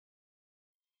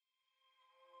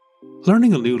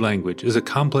Learning a new language is a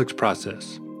complex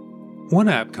process. One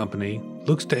app company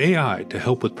looks to AI to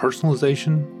help with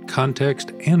personalization,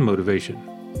 context, and motivation.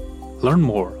 Learn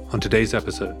more on today's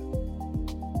episode.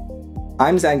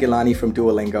 I'm Gilani from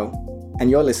Duolingo, and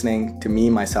you're listening to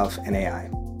Me, Myself, and AI.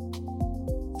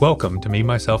 Welcome to Me,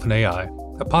 Myself, and AI,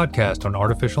 a podcast on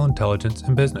artificial intelligence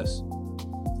and business.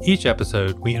 Each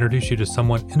episode, we introduce you to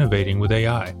someone innovating with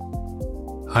AI.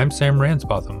 I'm Sam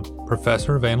Ransbotham,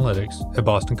 Professor of Analytics at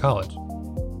Boston College.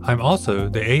 I'm also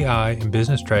the AI and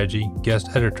Business Strategy Guest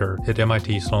Editor at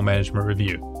MIT Sloan Management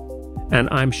Review. And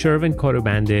I'm Shervin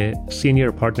Kodobande,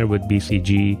 Senior Partner with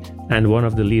BCG and one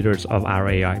of the leaders of our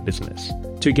AI business.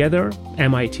 Together,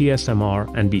 MIT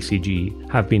SMR and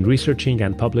BCG have been researching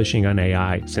and publishing on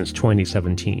AI since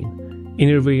 2017,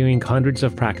 interviewing hundreds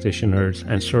of practitioners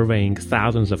and surveying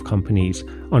thousands of companies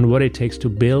on what it takes to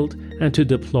build and to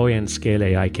deploy and scale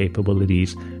AI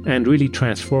capabilities and really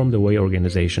transform the way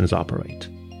organizations operate.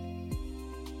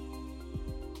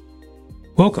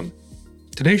 Welcome.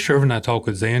 Today, Shervin and I talk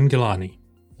with Zain Gilani,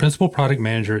 Principal Product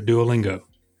Manager at Duolingo.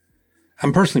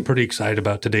 I'm personally pretty excited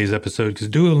about today's episode because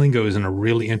Duolingo is in a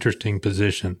really interesting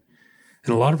position.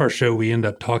 In a lot of our show, we end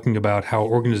up talking about how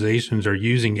organizations are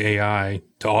using AI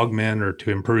to augment or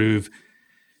to improve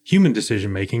human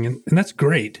decision-making, and that's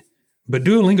great. But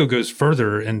Duolingo goes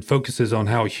further and focuses on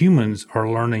how humans are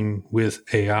learning with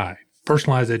AI,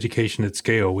 personalized education at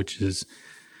scale, which is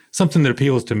something that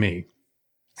appeals to me.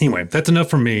 Anyway, that's enough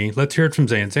from me. Let's hear it from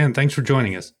Zain. Zain, thanks for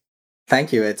joining us.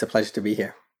 Thank you. It's a pleasure to be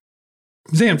here.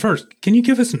 Zain, first, can you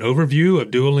give us an overview of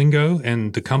Duolingo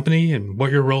and the company and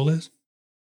what your role is?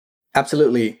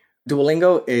 Absolutely.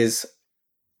 Duolingo is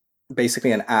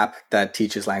basically an app that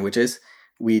teaches languages.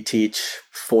 We teach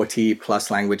 40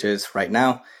 plus languages right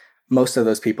now. Most of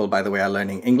those people, by the way, are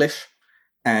learning English.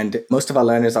 And most of our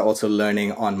learners are also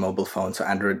learning on mobile phones, so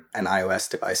Android and iOS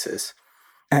devices.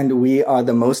 And we are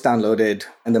the most downloaded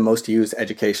and the most used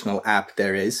educational app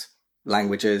there is,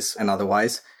 languages and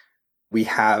otherwise. We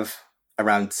have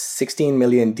around 16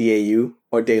 million DAU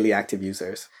or daily active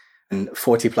users and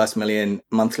 40 plus million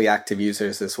monthly active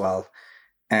users as well.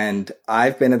 And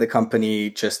I've been at the company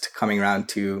just coming around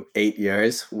to 8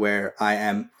 years, where I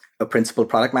am a principal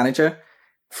product manager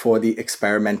for the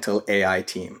experimental AI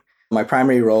team. My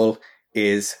primary role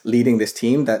is leading this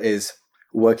team that is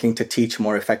working to teach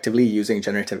more effectively using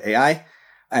generative AI.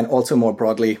 And also more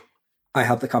broadly, I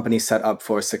help the company set up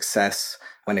for success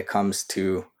when it comes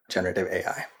to generative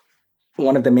AI.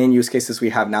 One of the main use cases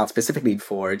we have now specifically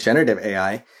for generative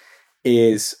AI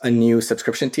is a new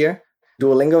subscription tier.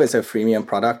 Duolingo is a freemium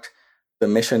product. The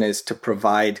mission is to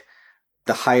provide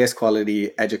the highest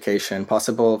quality education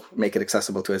possible, make it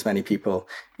accessible to as many people.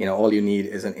 All you need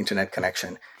is an internet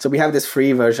connection. So we have this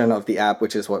free version of the app,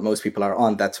 which is what most people are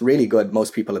on. That's really good.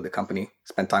 Most people at the company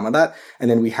spend time on that. And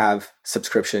then we have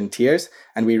subscription tiers.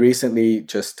 And we recently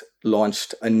just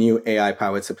launched a new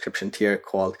AI-powered subscription tier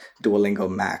called Duolingo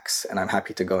Max. And I'm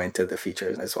happy to go into the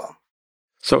features as well.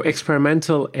 So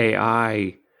experimental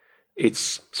AI,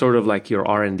 it's sort of like your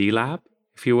R&D lab,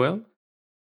 if you will?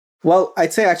 Well,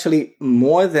 I'd say actually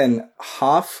more than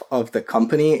half of the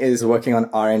company is working on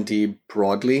R&D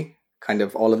broadly, kind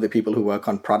of all of the people who work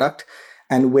on product.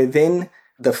 And within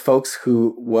the folks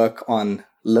who work on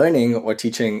learning or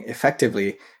teaching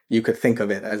effectively, you could think of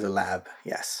it as a lab,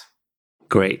 yes.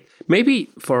 Great.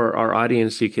 Maybe for our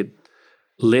audience, you could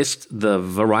list the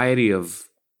variety of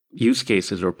use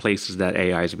cases or places that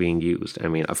AI is being used. I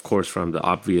mean, of course, from the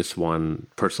obvious one,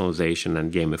 personalization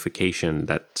and gamification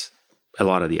that a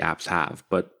lot of the apps have,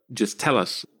 but just tell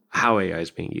us how AI is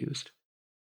being used.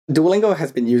 Duolingo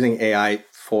has been using AI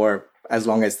for as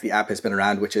long as the app has been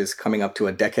around, which is coming up to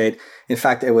a decade. In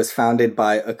fact, it was founded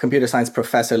by a computer science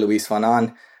professor, Luis van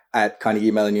Aan, at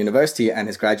Carnegie Mellon University, and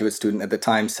his graduate student at the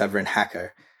time, Severin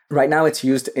Hacker. Right now, it's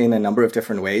used in a number of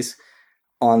different ways.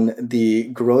 On the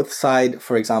growth side,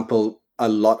 for example, a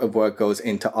lot of work goes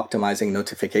into optimizing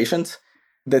notifications.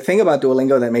 The thing about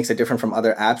Duolingo that makes it different from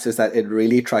other apps is that it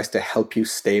really tries to help you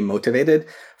stay motivated.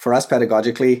 For us,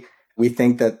 pedagogically, we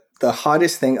think that the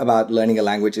hardest thing about learning a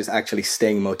language is actually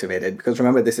staying motivated. Because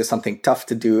remember, this is something tough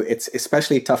to do. It's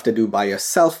especially tough to do by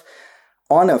yourself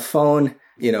on a phone.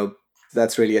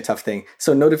 That's really a tough thing.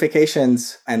 So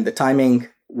notifications and the timing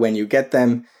when you get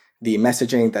them, the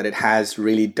messaging that it has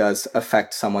really does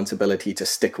affect someone's ability to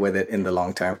stick with it in the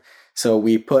long term. So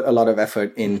we put a lot of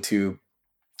effort into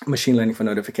machine learning for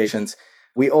notifications.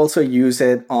 We also use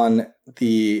it on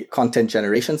the content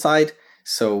generation side.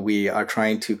 So we are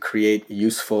trying to create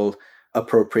useful,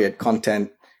 appropriate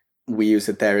content we use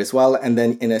it there as well. And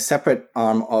then in a separate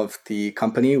arm of the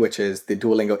company, which is the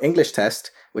Duolingo English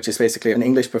test, which is basically an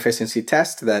English proficiency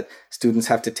test that students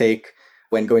have to take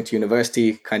when going to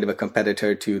university, kind of a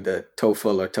competitor to the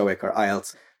TOEFL or TOEIC or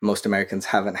IELTS. Most Americans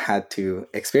haven't had to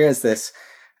experience this.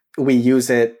 We use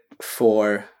it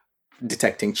for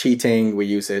detecting cheating. We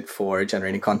use it for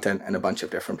generating content in a bunch of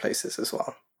different places as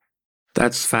well.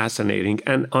 That's fascinating.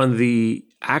 And on the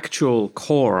actual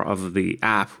core of the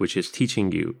app, which is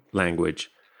teaching you language,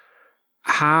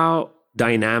 how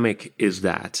dynamic is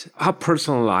that? How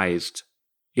personalized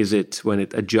is it when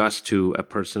it adjusts to a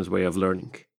person's way of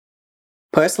learning?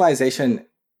 Personalization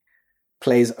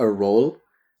plays a role,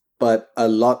 but a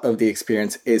lot of the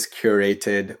experience is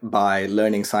curated by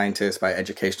learning scientists, by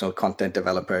educational content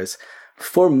developers.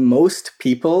 For most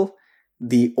people,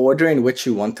 the order in which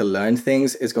you want to learn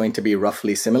things is going to be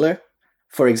roughly similar.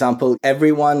 For example,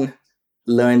 everyone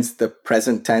learns the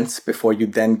present tense before you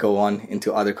then go on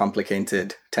into other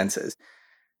complicated tenses.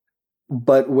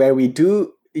 But where we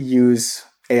do use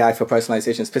AI for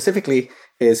personalization specifically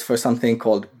is for something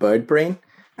called BirdBrain.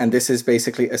 And this is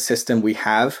basically a system we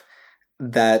have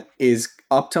that is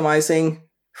optimizing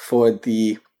for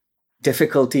the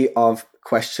difficulty of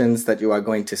questions that you are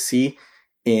going to see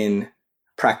in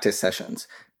practice sessions.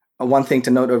 One thing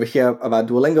to note over here about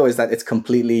Duolingo is that it's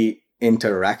completely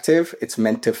interactive. It's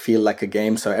meant to feel like a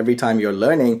game. So every time you're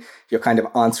learning, you're kind of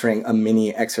answering a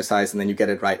mini exercise and then you get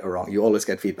it right or wrong. You always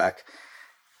get feedback.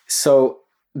 So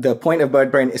the point of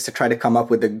BirdBrain is to try to come up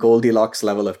with the Goldilocks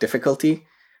level of difficulty,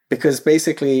 because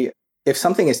basically if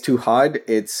something is too hard,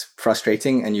 it's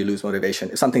frustrating and you lose motivation.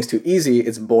 If something's too easy,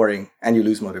 it's boring and you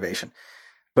lose motivation.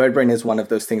 BirdBrain is one of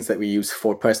those things that we use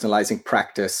for personalizing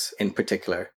practice in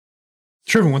particular.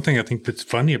 Sure. And one thing I think that's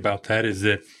funny about that is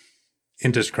that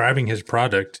in describing his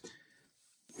product,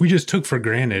 we just took for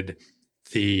granted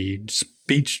the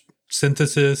speech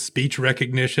synthesis, speech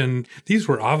recognition. These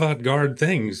were avant-garde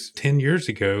things 10 years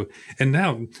ago. And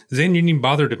now, Zain, you didn't even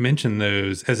bother to mention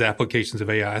those as applications of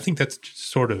AI. I think that's just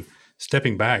sort of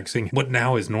stepping back, saying what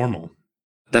now is normal.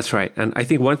 That's right. And I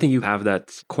think one thing you have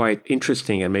that's quite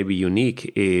interesting and maybe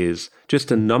unique is just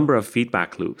the number of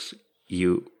feedback loops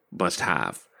you must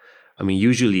have. I mean,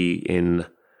 usually in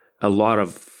a lot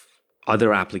of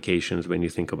other applications, when you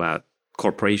think about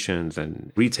corporations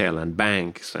and retail and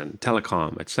banks and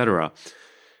telecom, etc.,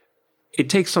 it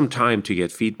takes some time to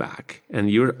get feedback.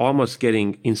 And you're almost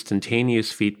getting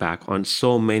instantaneous feedback on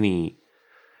so many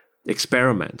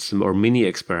experiments or mini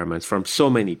experiments from so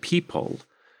many people.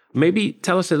 Maybe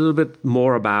tell us a little bit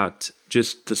more about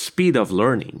just the speed of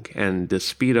learning and the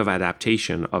speed of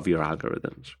adaptation of your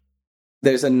algorithms.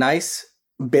 There's a nice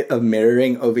bit of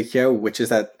mirroring over here, which is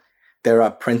that there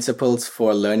are principles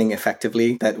for learning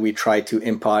effectively that we try to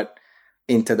impart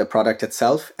into the product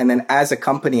itself. And then as a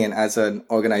company and as an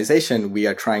organization, we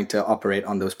are trying to operate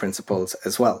on those principles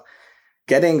as well.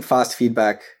 Getting fast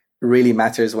feedback really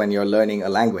matters when you're learning a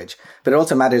language, but it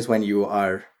also matters when you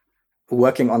are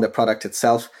working on the product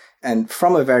itself. And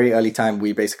from a very early time,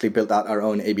 we basically built out our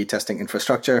own A/B testing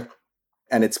infrastructure.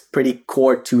 And it's pretty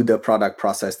core to the product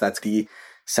process. That's the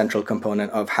central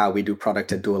component of how we do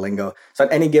product at Duolingo. So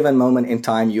at any given moment in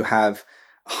time, you have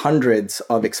hundreds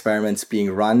of experiments being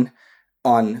run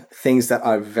on things that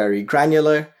are very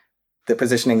granular. The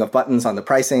positioning of buttons on the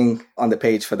pricing, on the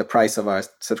page for the price of our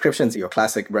subscriptions, your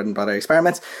classic bread and butter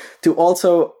experiments, to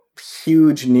also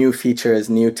huge new features,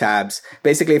 new tabs.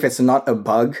 Basically, if it's not a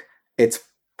bug, it's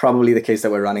probably the case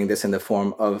that we're running this in the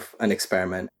form of an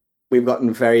experiment. We've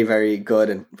gotten very, very good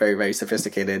and very, very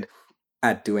sophisticated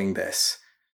at doing this.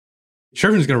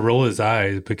 Shervin's going to roll his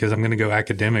eyes because I'm going to go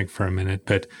academic for a minute,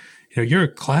 but you're a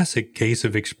classic case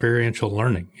of experiential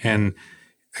learning. And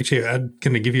actually, I'm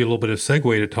going to give you a little bit of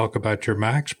segue to talk about your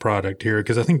Max product here,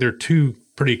 because I think there are two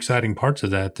pretty exciting parts of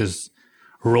that. This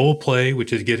role play,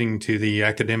 which is getting to the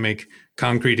academic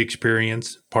concrete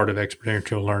experience, part of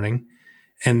experiential learning.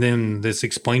 And then this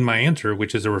explain my answer,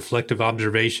 which is a reflective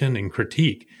observation and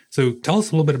critique. So tell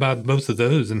us a little bit about both of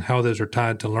those and how those are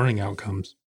tied to learning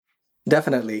outcomes.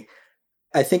 Definitely.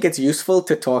 I think it's useful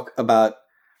to talk about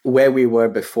where we were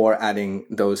before adding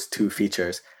those two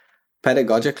features.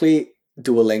 Pedagogically,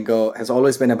 Duolingo has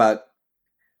always been about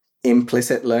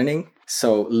implicit learning.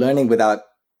 So learning without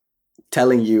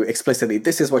telling you explicitly,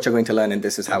 this is what you're going to learn and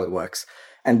this is how it works.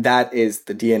 And that is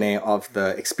the DNA of the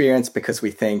experience, because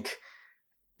we think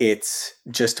it's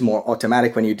just more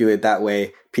automatic when you do it that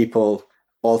way. People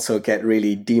also get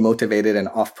really demotivated and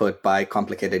off-put by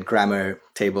complicated grammar,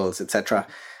 tables, etc.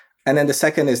 And then the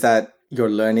second is that you're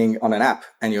learning on an app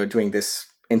and you're doing this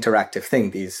interactive thing,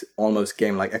 these almost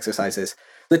game-like exercises.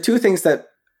 The two things that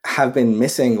have been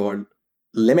missing or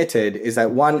limited is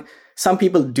that one, some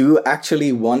people do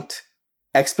actually want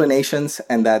explanations,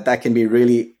 and that can be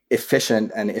really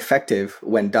efficient and effective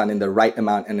when done in the right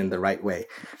amount and in the right way.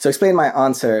 So Explain My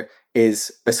Answer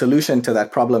is a solution to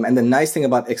that problem. And the nice thing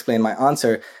about Explain My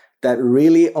Answer that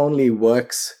really only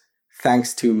works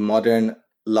thanks to modern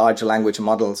large language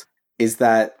models is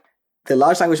that the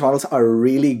large language models are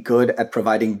really good at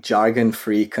providing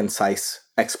jargon-free, concise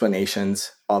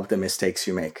explanations of the mistakes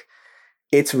you make.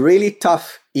 It's really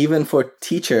tough, even for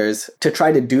teachers, to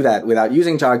try to do that without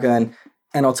using jargon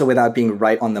and also without being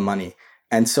right on the money.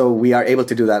 And so we are able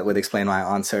to do that with Explain My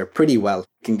Answer pretty well.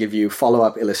 It can give you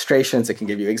follow-up illustrations. It can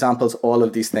give you examples, all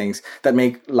of these things that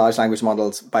make large language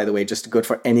models, by the way, just good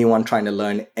for anyone trying to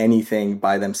learn anything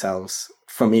by themselves.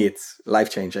 For me, it's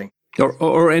life-changing.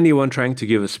 Or anyone trying to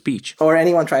give a speech. Or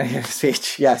anyone trying to give a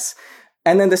speech, yes.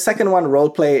 And then the second one, role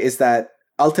play, is that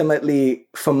ultimately,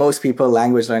 for most people,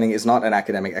 language learning is not an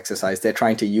academic exercise. They're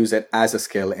trying to use it as a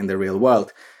skill in the real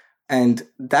world. And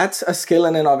that's a skill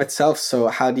in and of itself. So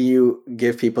how do you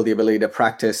give people the ability to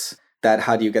practice that?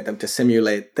 How do you get them to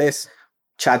simulate this?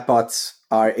 Chatbots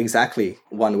are exactly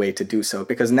one way to do so,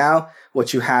 because now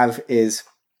what you have is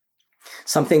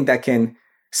something that can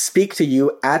speak to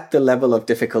you at the level of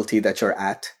difficulty that you're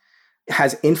at,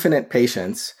 has infinite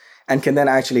patience, and can then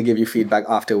actually give you feedback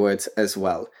afterwards as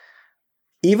well.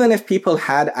 Even if people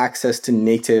had access to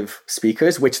native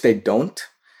speakers, which they don't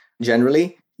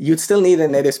generally, you'd still need a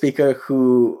native speaker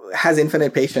who has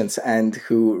infinite patience and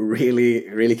who really,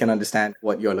 really can understand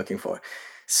what you're looking for.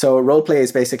 So roleplay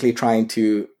is basically trying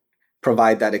to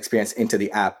provide that experience into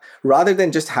the app. Rather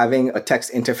than just having a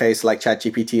text interface like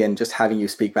ChatGPT and just having you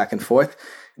speak back and forth,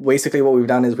 basically what we've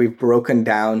done is we've broken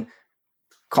down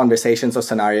conversations or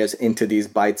scenarios into these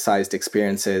bite-sized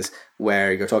experiences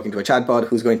where you're talking to a chatbot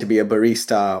who's going to be a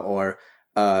barista or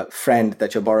a friend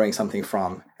that you're borrowing something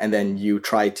from, and then you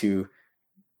try to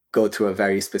go through a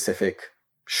very specific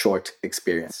short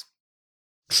experience.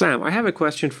 Sam, I have a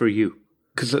question for you.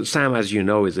 Because Sam, as you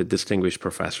know, is a distinguished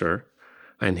professor,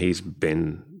 and he's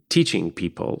been teaching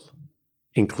people,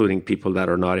 including people that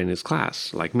are not in his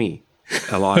class, like me,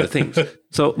 a lot of things.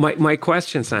 So my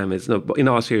question, Sam, is, no, in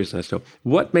all seriousness, though,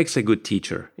 what makes a good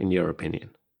teacher, in your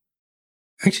opinion?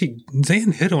 Actually,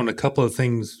 Zain hit on a couple of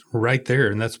things right there,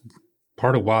 and that's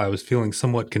part of why I was feeling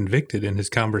somewhat convicted in his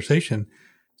conversation.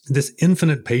 This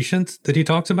infinite patience that he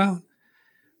talks about,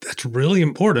 that's really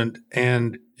important,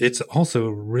 and it's also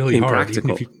really hard.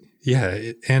 Impractical.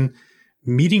 And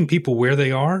meeting people where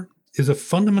they are is a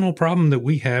fundamental problem that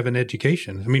we have in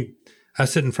education. I mean, I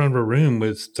sit in front of a room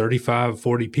with 35,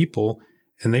 40 people,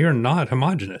 and they are not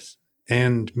homogenous.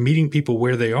 And meeting people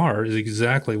where they are is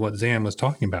exactly what Zan was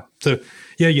talking about. So,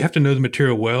 yeah, you have to know the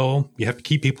material well. You have to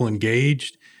keep people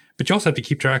engaged, but you also have to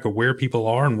keep track of where people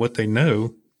are and what they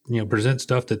know. Present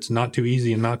stuff that's not too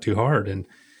easy and not too hard. And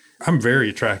I'm very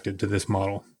attracted to this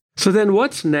model. So then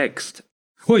what's next?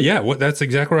 Well, yeah, that's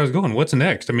exactly where I was going. What's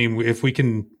next? I mean, if we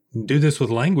can do this with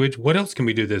language, what else can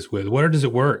we do this with? Where does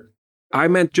it work? I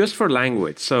meant just for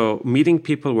language. So meeting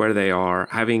people where they are,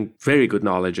 having very good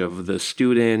knowledge of the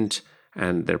student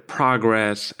and their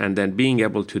progress, and then being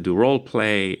able to do role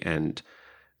play and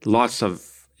lots of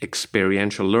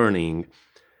experiential learning,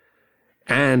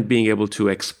 and being able to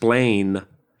explain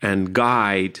and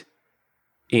guide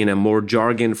in a more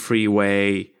jargon-free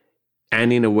way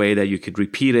and in a way that you could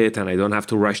repeat it and I don't have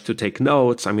to rush to take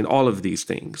notes. I mean, all of these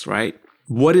things, right?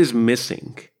 What is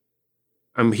missing?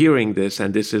 I'm hearing this,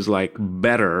 and this is like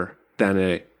better than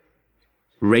a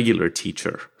regular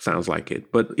teacher, sounds like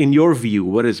it. But in your view,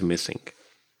 what is missing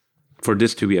for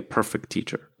this to be a perfect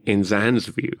teacher, in Zan's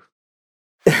view?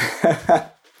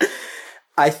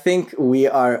 I think we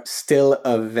are still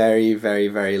a very, very,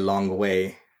 very long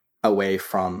way away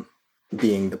from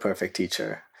being the perfect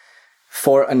teacher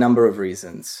for a number of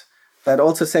reasons. But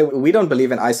also say we don't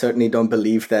believe, and I certainly don't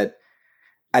believe, that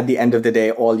at the end of the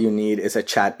day, all you need is a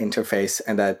chat interface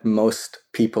and that most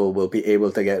people will be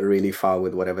able to get really far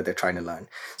with whatever they're trying to learn.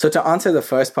 So to answer the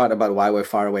first part about why we're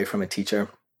far away from a teacher,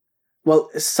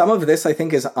 well, some of this I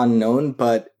think is unknown,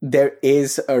 but there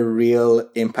is a real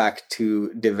impact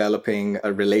to developing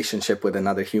a relationship with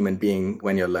another human being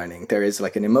when you're learning. There is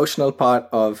like an emotional part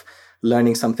of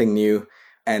learning something new,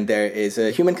 and there is a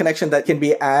human connection that can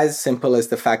be as simple as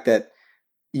the fact that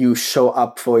you show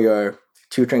up for your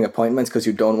tutoring appointments because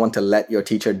you don't want to let your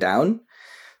teacher down,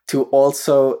 to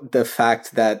also the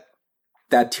fact that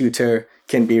that tutor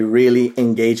can be really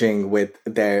engaging with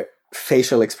their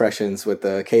facial expressions, with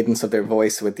the cadence of their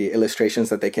voice, with the illustrations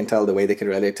that they can tell, the way they can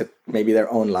relate to maybe their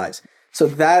own lives. So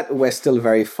that we're still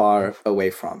very far away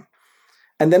from.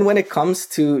 And then when it comes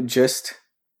to just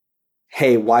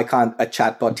hey, why can't a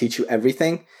chatbot teach you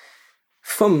everything?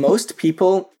 For most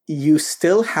people, you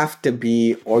still have to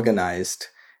be organized.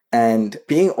 And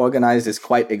being organized is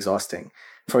quite exhausting.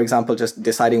 For example, just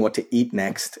deciding what to eat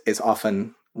next is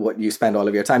often what you spend all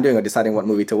of your time doing, or deciding what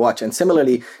movie to watch. And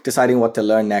similarly, deciding what to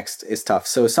learn next is tough.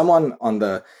 So someone on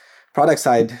the product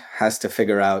side has to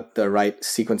figure out the right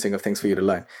sequencing of things for you to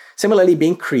learn. Similarly,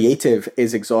 being creative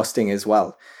is exhausting as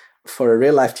well. For a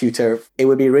real life tutor, it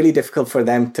would be really difficult for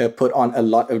them to put on a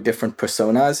lot of different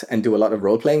personas and do a lot of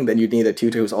role playing. Then you'd need a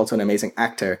tutor who's also an amazing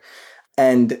actor.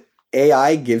 And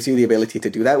AI gives you the ability to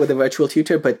do that with a virtual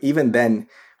tutor. But even then,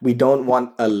 we don't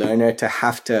want a learner to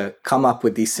have to come up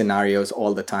with these scenarios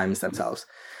all the times themselves.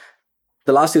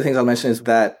 The last two things I'll mention is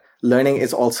that learning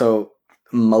is also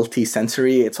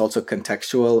multi-sensory. It's also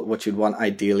contextual. What you'd want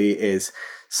ideally is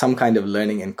some kind of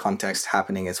learning in context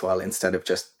happening as well, instead of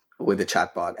just with a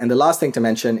chatbot. And the last thing to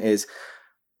mention is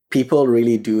people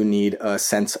really do need a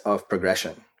sense of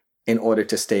progression in order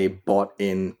to stay bought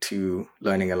into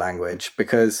learning a language,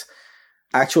 because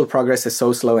actual progress is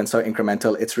so slow and so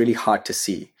incremental, it's really hard to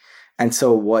see. And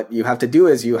so what you have to do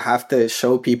is you have to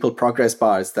show people progress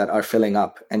bars that are filling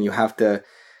up, and you have to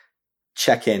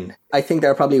check in. I think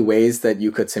there are probably ways that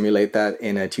you could simulate that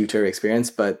in a tutor experience,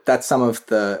 but that's some of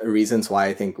the reasons why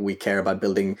I think we care about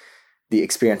building the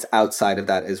experience outside of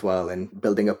that as well, and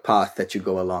building a path that you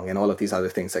go along, and all of these other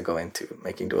things that go into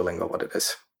making Duolingo what it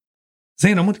is.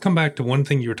 Zain, I want to come back to one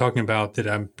thing you were talking about that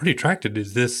I'm pretty attracted to,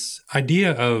 is this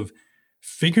idea of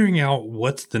figuring out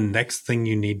what's the next thing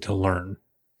you need to learn.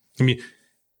 I mean,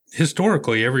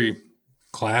 historically, every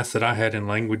class that I had in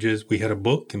languages, we had a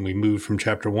book and we moved from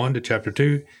chapter 1 to chapter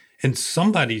 2, and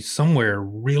somebody somewhere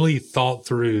really thought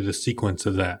through the sequence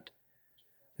of that.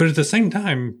 But at the same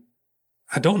time,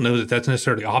 I don't know that that's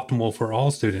necessarily optimal for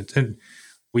all students. And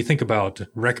we think about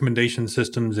recommendation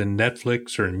systems in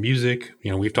Netflix or in music.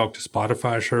 We've talked to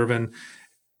Spotify, Shervin.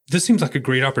 This seems like a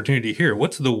great opportunity here.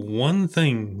 What's the one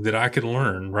thing that I could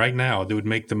learn right now that would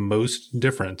make the most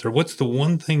difference? Or what's the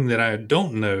one thing that I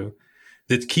don't know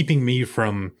that's keeping me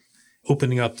from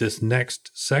opening up this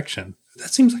next section?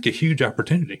 That seems like a huge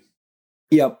opportunity.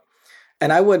 Yep.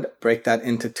 And I would break that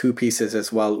into two pieces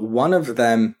as well. One of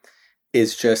them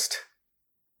is just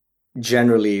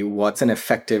generally what's an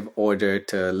effective order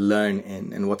to learn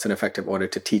in and what's an effective order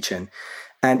to teach in.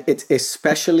 And it's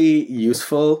especially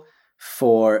useful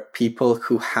for people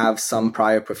who have some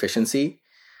prior proficiency,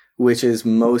 which is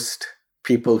most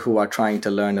people who are trying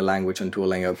to learn a language on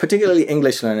Duolingo, particularly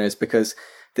English learners, because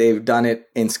they've done it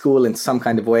in school in some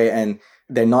kind of way and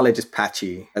their knowledge is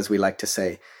patchy, as we like to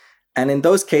say. And in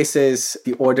those cases,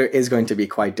 the order is going to be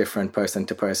quite different person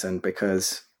to person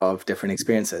because of different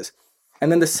experiences.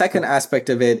 And then the second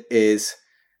aspect of it is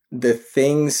the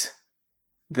things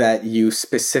that you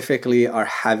specifically are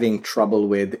having trouble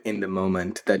with in the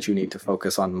moment that you need to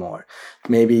focus on more.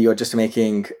 Maybe you're just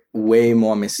making way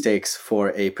more mistakes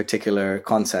for a particular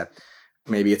concept.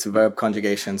 Maybe it's verb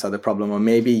conjugations are the problem, or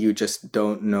maybe you just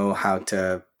don't know how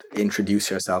to introduce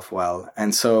yourself well.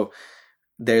 And so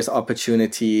there's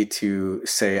opportunity to,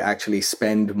 say, actually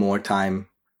spend more time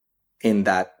in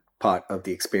that part of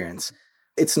the experience.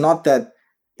 It's not that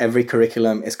every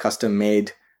curriculum is custom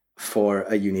made for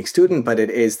a unique student, but it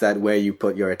is that where you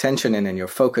put your attention in and your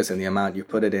focus and the amount you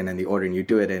put it in and the order you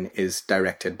do it in is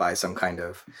directed by some kind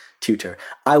of tutor.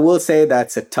 I will say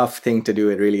that's a tough thing to do.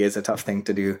 It really is a tough thing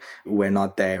to do. We're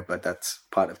not there, but that's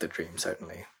part of the dream,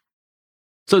 certainly.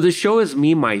 So the show is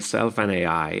me, myself, and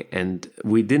AI, and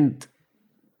we didn't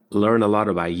learn a lot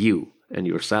about you and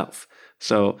yourself.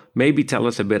 So maybe tell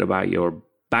us a bit about your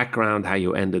background, how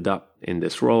you ended up in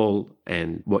this role,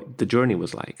 and what the journey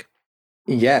was like.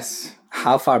 Yes.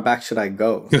 How far back should I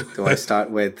go? Do I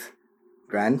start with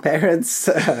grandparents,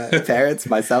 parents,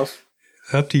 myself?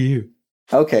 Up to you.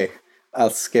 Okay.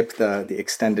 I'll skip the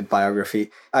extended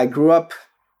biography. I grew up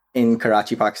in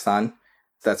Karachi, Pakistan.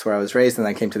 That's where I was raised. And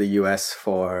I came to the US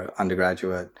for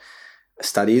undergraduate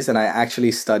studies. And I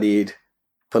actually studied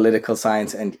political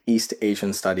science and East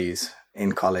Asian studies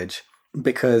in college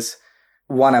because,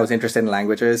 one, I was interested in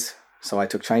languages. So I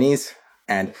took Chinese.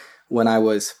 And when I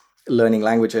was learning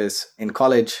languages in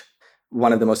college,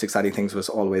 one of the most exciting things was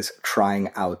always trying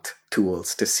out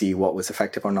tools to see what was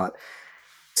effective or not.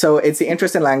 So it's the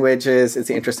interest in languages, it's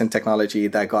the interest in technology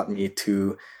that got me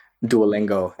to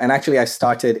Duolingo. And actually, I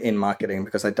started in marketing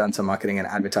because I'd done some marketing and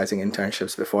advertising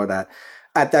internships before that.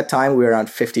 At that time, we were around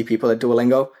 50 people at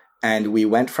Duolingo, and we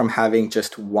went from having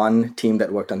just one team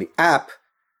that worked on the app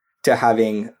to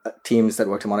having teams that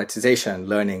worked on monetization,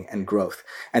 learning, and growth.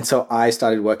 And so I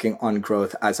started working on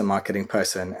growth as a marketing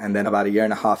person. And then about a year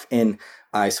and a half in,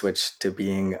 I switched to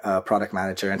being a product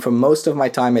manager. And for most of my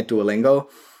time at Duolingo,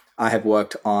 I have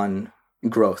worked on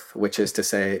growth, which is to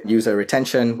say user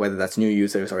retention, whether that's new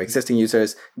users or existing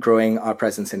users, growing our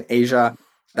presence in Asia.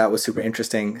 That was super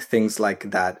interesting, things like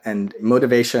that. And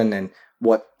motivation and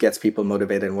what gets people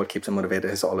motivated and what keeps them motivated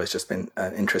has always just been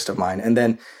an interest of mine. And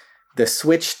then the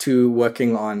switch to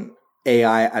working on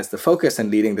AI as the focus and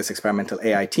leading this experimental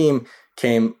AI team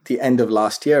came the end of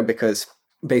last year, because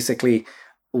basically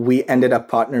we ended up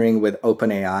partnering with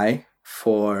OpenAI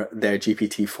for their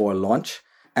GPT-4 launch.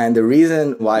 And the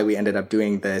reason why we ended up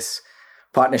doing this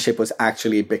partnership was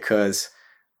actually because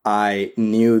I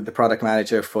knew the product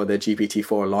manager for the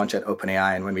GPT-4 launch at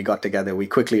OpenAI. And when we got together, we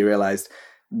quickly realized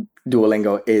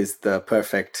Duolingo is the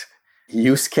perfect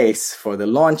use case for the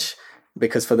launch,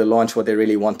 because for the launch, what they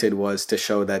really wanted was to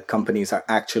show that companies are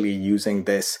actually using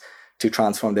this to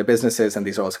transform their businesses. And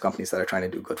these are also companies that are trying to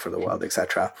do good for the world,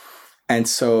 etc. And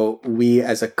so we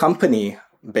as a company,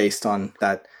 based on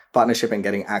that partnership and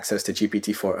getting access to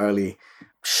GPT-4 early,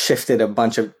 shifted a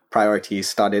bunch of priorities,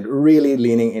 started really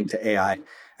leaning into AI.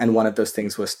 And one of those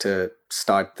things was to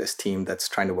start this team that's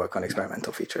trying to work on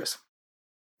experimental features.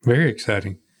 Very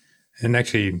exciting. And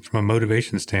actually, from a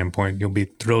motivation standpoint, you'll be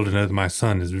thrilled to know that my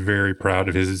son is very proud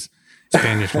of his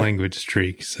Spanish language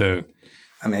streak. So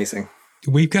amazing.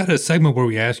 We've got a segment where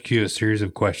we ask you a series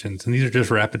of questions, and these are just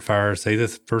rapid fire. Say the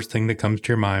first thing that comes to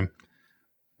your mind.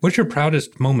 What's your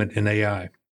proudest moment in AI?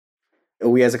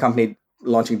 We as a company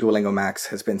launching Duolingo Max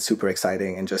has been super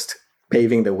exciting and just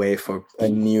paving the way for a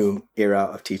new era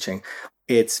of teaching.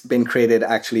 It's been created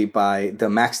actually by the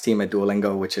Max team at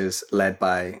Duolingo, which is led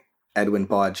by Edwin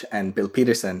Bodge and Bill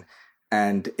Peterson.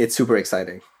 And it's super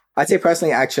exciting. I'd say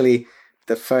personally, actually,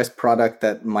 the first product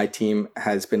that my team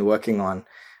has been working on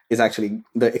is actually,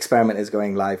 the experiment is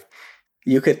going live.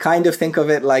 You could kind of think of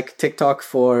it like TikTok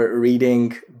for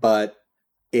reading, but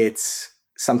it's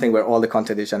something where all the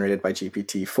content is generated by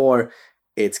GPT-4.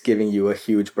 It's giving you a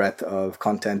huge breadth of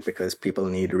content because people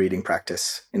need reading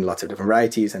practice in lots of different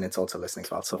varieties, and it's also listening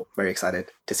as well. So very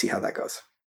excited to see how that goes.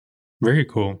 Very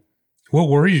cool. What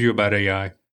worries you about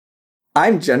AI?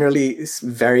 I'm generally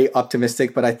very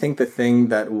optimistic, but I think the thing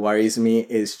that worries me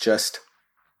is just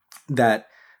that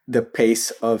the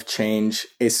pace of change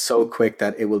is so quick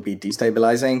that it will be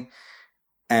destabilizing.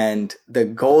 And the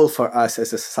goal for us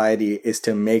as a society is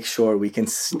to make sure we can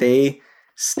stay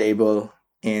stable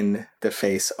in the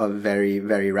face of very,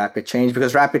 very rapid change,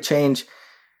 because rapid change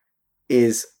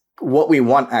is what we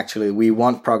want, actually. We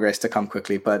want progress to come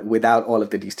quickly, but without all of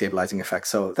the destabilizing effects.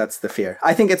 So that's the fear.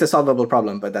 I think it's a solvable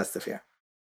problem, but that's the fear.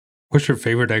 What's your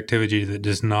favorite activity that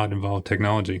does not involve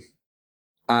technology?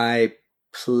 I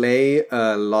play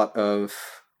a lot of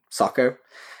soccer.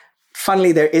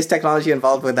 Funnily, there is technology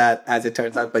involved with that, as it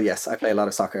turns out. But yes, I play a lot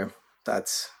of soccer.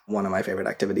 That's one of my favorite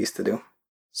activities to do.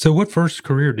 So what first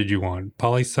career did you want?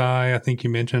 Poli-sci, I think you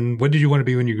mentioned. What did you want to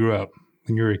be when you grew up,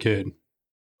 when you were a kid?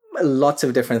 Lots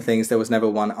of different things. There was never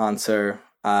one answer.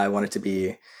 I wanted to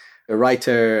be a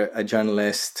writer, a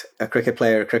journalist, a cricket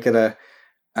player, a cricketer,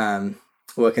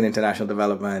 work in international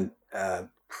development,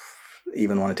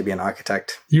 even wanted to be an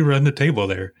architect. You run the table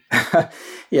there.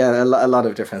 Yeah, a lot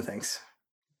of different things.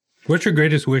 What's your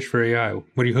greatest wish for AI?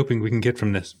 What are you hoping we can get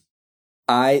from this?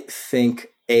 I think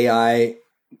AI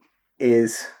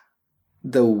is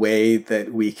the way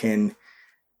that we can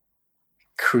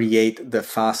create the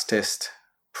fastest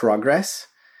progress,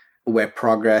 where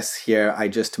progress here, I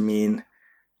just mean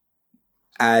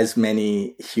as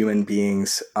many human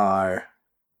beings are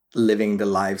living the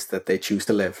lives that they choose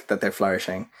to live, that they're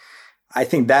flourishing. I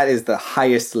think that is the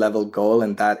highest level goal,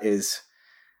 and that is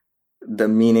the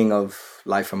meaning of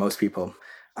life for most people.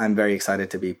 I'm very excited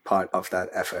to be part of that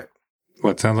effort.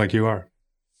 Well, it sounds like you are.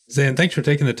 Zain, thanks for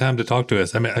taking the time to talk to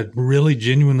us. I mean, I really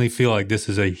genuinely feel like this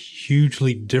is a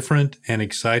hugely different and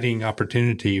exciting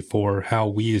opportunity for how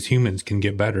we as humans can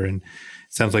get better. And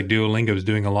it sounds like Duolingo is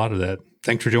doing a lot of that.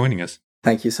 Thanks for joining us.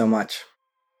 Thank you so much.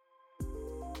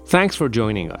 Thanks for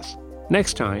joining us.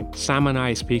 Next time, Sam and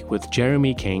I speak with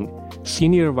Jeremy King,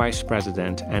 Senior Vice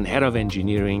President and Head of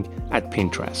Engineering at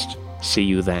Pinterest. See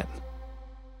you then.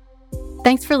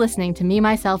 Thanks for listening to Me,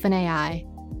 Myself, and AI.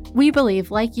 We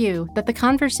believe, like you, that the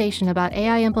conversation about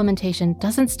AI implementation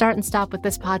doesn't start and stop with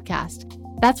this podcast.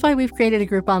 That's why we've created a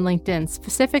group on LinkedIn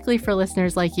specifically for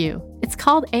listeners like you. It's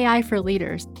called AI for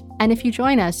Leaders. And if you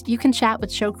join us, you can chat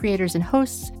with show creators and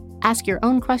hosts, ask your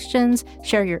own questions,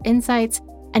 share your insights,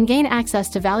 and gain access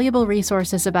to valuable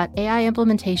resources about AI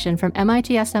implementation from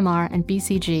MIT SMR and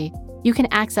BCG. You can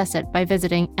access it by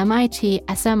visiting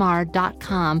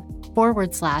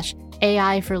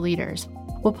mitsmr.com/AI for leaders.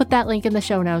 We'll put that link in the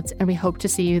show notes, and we hope to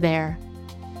see you there.